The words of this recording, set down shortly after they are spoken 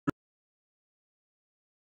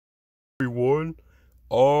Everyone,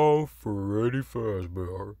 I'm Freddy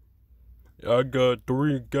Fazbear. I got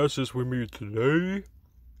 3 guests with me today.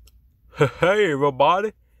 Hey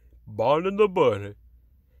everybody, Bon and the Bunny,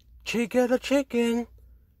 Chica the Chicken,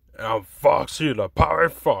 and I'm Foxy the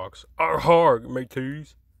Pirate Fox. Our hard,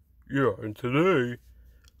 mateys. Yeah, and today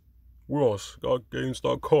we're on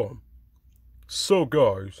ScottGames.com. So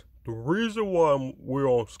guys, the reason why we're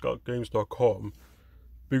on ScottGames.com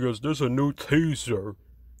because there's a new teaser.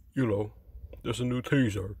 There's a new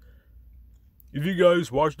teaser. If you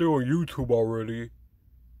guys watched it on YouTube already,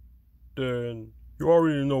 then you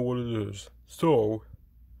already know what it is. So,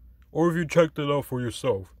 or if you checked it out for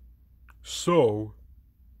yourself. So,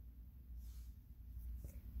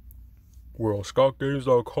 we're on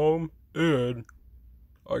ScottGames.com, and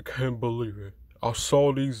I can't believe it. I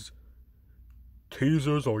saw these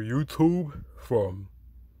teasers on YouTube from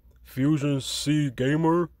Fusion C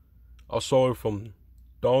Gamer. I saw it from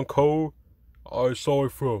Donko. I saw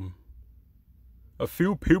it from a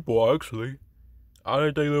few people actually. I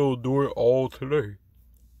didn't think they would do it all today.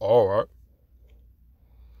 Alright.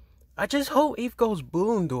 I just hope Eve goes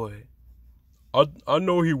boom do it. I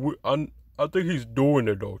know he would. I think he's doing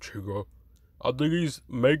it though, Chica. I think he's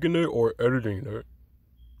making it or editing it.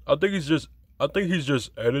 I think he's just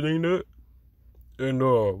editing it. And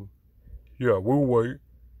yeah, we'll wait.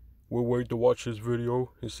 We'll wait to watch this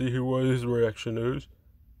video and see what his reaction is.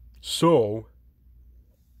 So,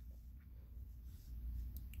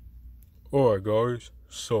 alright guys,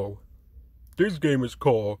 so this game is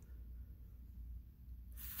called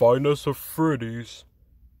FNaF Freddy's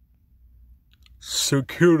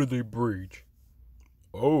Security Breach.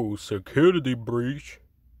 Oh, security breach.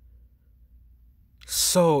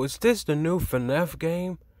 So is this the new FNaF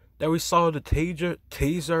game that we saw the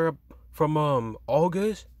teaser from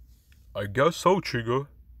August? I guess so, Chica.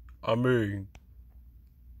 I mean,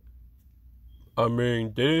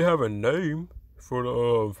 they didn't have a name for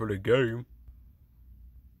the game.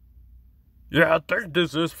 Yeah, I think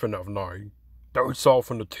this is FNaF 9 that we saw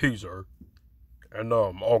from the teaser in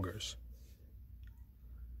August.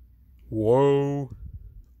 Whoa,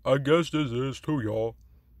 I guess this is too, y'all.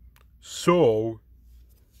 So,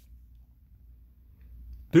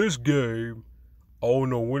 this game, I don't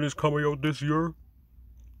know when it's coming out this year,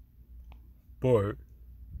 but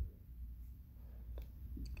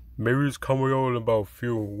maybe it's coming out in about a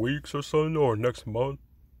few weeks or something, or next month.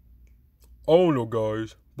 I don't know,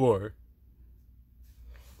 guys, but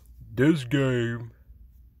this game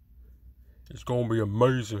is gonna be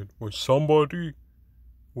amazing. When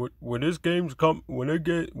this game come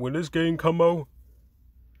out,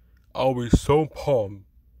 I'll be so pumped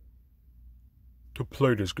to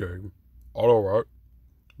play this game. Alright.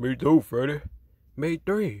 Me too, Freddy. May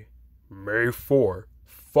 3. May 4.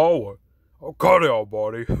 FOWA. Oh, cut it out,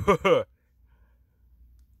 buddy.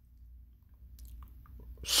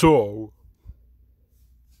 So,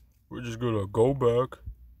 we're just gonna go back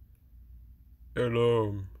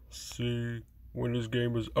and see when this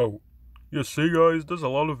game is out. You see, guys, there's a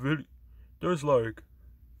lot of there's like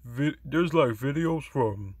videos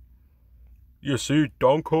from, you see,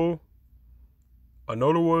 Donko,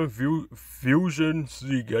 another one, Fusion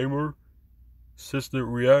Z Gamer, Sister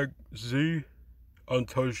React Z,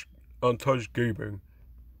 Untouched Gaming.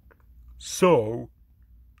 So,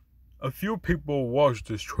 a few people watched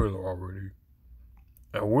this trailer already,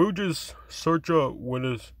 and we'll just search up when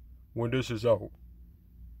this is out.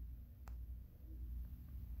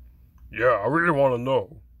 Yeah, I really want to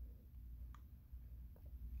know.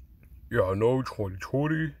 Yeah, I know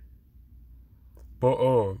 2020, but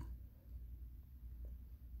oh,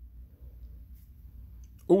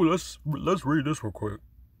 let's read this real quick.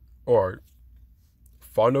 All right,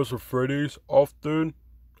 FNaF Freddy's often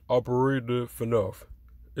operated FNaF.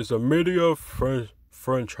 It's a media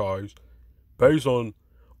franchise based on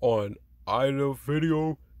either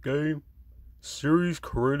video game series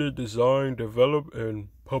created, designed, developed, and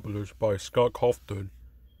published by Scott Cawthon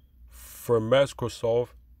for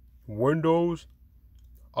Microsoft, Windows,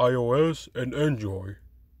 iOS, and Android.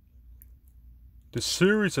 The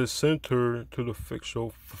series is centered to the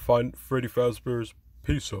fictional Freddy Fazbear's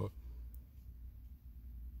Pizza.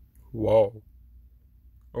 Wow.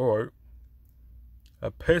 Alright.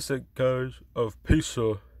 A package of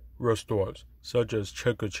pizza restaurants such as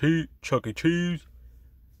Chuck E. Cheese,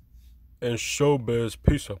 and Showbiz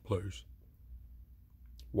Pizza Place.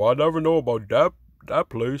 Well, I never know about that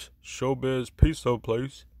place, Showbiz Pizza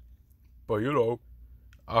Place, but a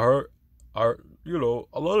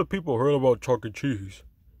lot of people heard about Chuck E. Cheese.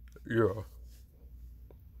 Yeah.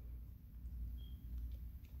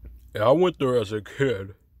 And I went there as a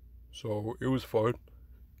kid, so it was fun.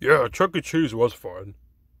 Yeah, Chuck E. Cheese was fun.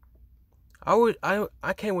 I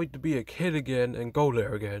can't wait to be a kid again and go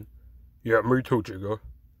there again. Yeah, me too, Chica.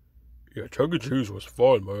 Yeah, Chuck E. Cheese was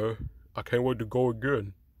fun, man. I can't wait to go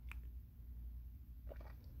again.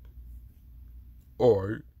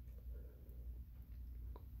 Alright.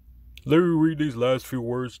 Let me read these last few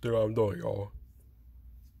words that I'm done, y'all.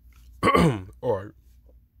 Alright.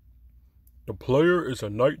 The player is a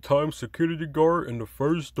nighttime security guard in the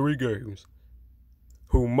first 3 games,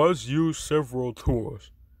 who must use several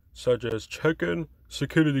tools, such as checking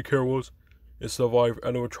security cameras and survive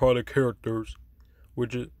animatronic characters,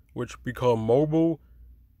 which become mobile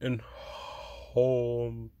and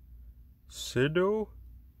homicidal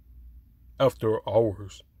after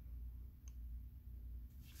hours.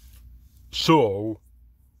 So,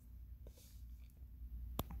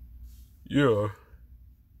 yeah.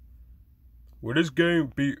 Will this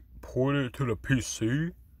game be ported to the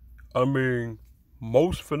PC? I mean,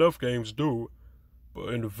 most FNaF games do,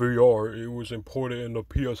 but in the VR, it was imported in the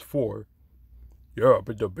PS4. Yeah,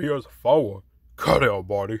 but the PS FOWA, cut out,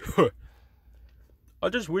 buddy. I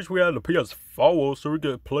just wish we had the PS FOWA so we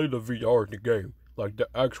could play the VR in the game, like the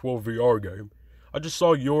actual VR game. I just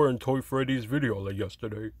saw your and Toy Freddy's video like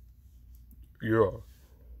yesterday. Yeah.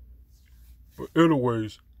 But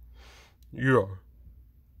anyways, yeah.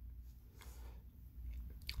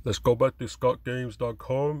 Let's go back to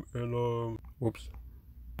scottgames.com and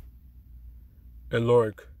and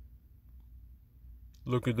like,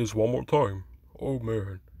 look at this one more time. Oh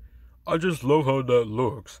man, I just love how that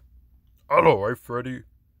looks. I know, right, Freddy?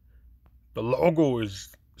 The logo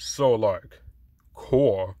is so like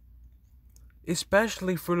cool.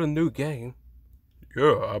 Especially for the new game.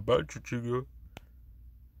 Yeah, I bet you, Chica.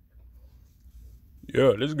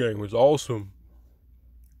 Yeah, this game is awesome.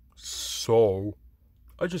 So,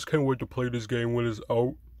 I just can't wait to play this game when it's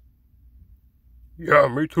out. Yeah,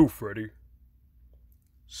 me too, Freddy.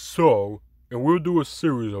 So, and we'll do a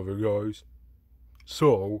series of it, guys.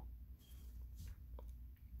 So,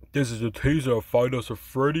 this is a teaser of Find Us at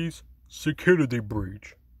Freddy's Security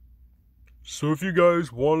Breach. So if you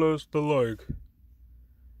guys want us to like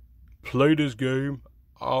play this game,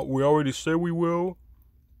 we already said we will,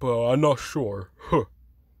 but I'm not sure.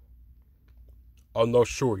 I'm not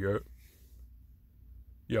sure yet.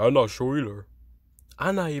 Yeah, I'm not sure either.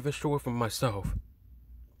 I'm not even sure for myself.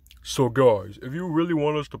 So guys, if you really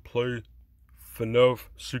want us to play FNaF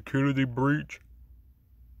Security Breach,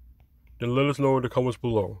 then let us know in the comments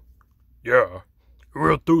below. Yeah,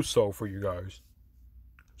 we'll do so for you guys.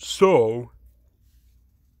 So,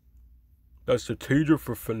 that's the teaser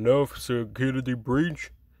for FNaF Security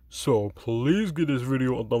Breach. So, please give this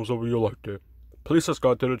video a thumbs up if you liked it. Please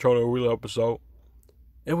subscribe to the channel, it really help us out.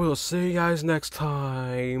 And we'll see you guys next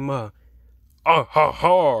time. Ha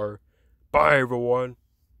ha! Bye everyone.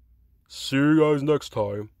 See you guys next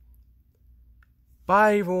time.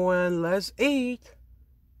 Bye everyone, let's eat.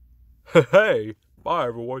 Hey, bye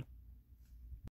everyone.